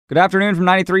Good afternoon from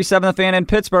 93.7 The Fan in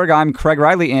Pittsburgh. I'm Craig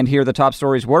Riley, and here are the top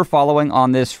stories we're following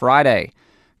on this Friday.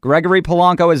 Gregory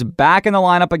Polanco is back in the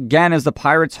lineup again as the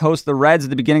Pirates host the Reds at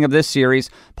the beginning of this series.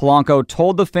 Polanco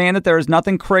told the Fan that there is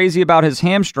nothing crazy about his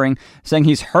hamstring, saying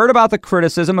he's heard about the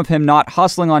criticism of him not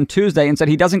hustling on Tuesday and said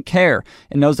he doesn't care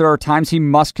and knows there are times he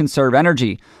must conserve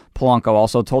energy. Polanco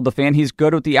also told the Fan he's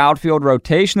good with the outfield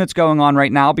rotation that's going on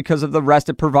right now because of the rest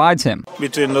it provides him.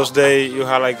 Between those days, you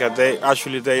have like a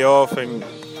day off, and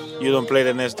you don't play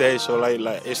the next day, so like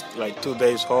it's like 2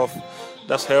 days off.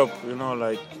 That's help,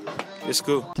 it's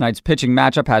good. Tonight's pitching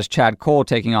matchup has Chad Cole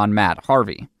taking on Matt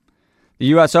Harvey. The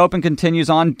U.S. Open continues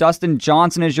on. Dustin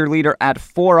Johnson is your leader at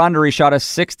 4 under. He shot a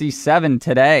 67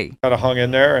 today. Kind of hung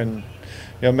in there and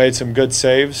made some good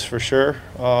saves for sure.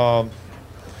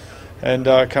 And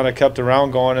kind of kept the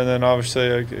round going, and then obviously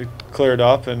it cleared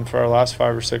up and for our last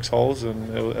 5 or 6 holes, and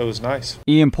it was nice.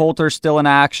 Ian Poulter still in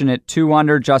action at 2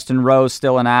 under. Justin Rose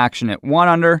still in action at 1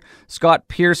 under. Scott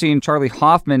Piercy and Charlie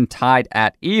Hoffman tied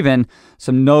at even.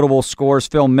 Some notable scores: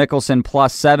 Phil Mickelson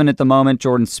 +7 at the moment.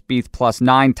 Jordan Spieth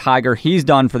 +9. Tiger, he's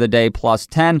done for the day,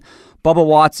 +10. Bubba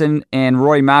Watson and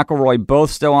Rory McIlroy both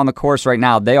still on the course right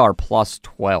now. They are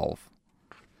 +12.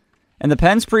 And the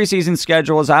Pens preseason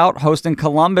schedule is out, hosting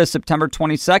Columbus September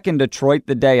 22nd, Detroit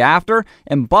the day after,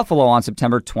 and Buffalo on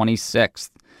September 26th.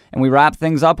 And we wrap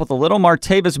things up with a little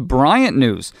Martavis Bryant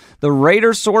news. The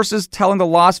Raiders sources telling the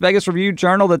Las Vegas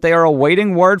Review-Journal that they are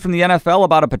awaiting word from the NFL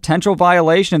about a potential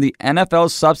violation of the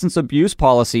NFL's substance abuse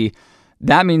policy.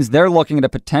 That means they're looking at a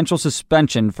potential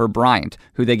suspension for Bryant,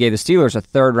 who they gave the Steelers a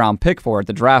third-round pick for at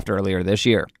the draft earlier this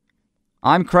year.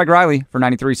 I'm Craig Riley for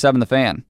 93.7 The Fan.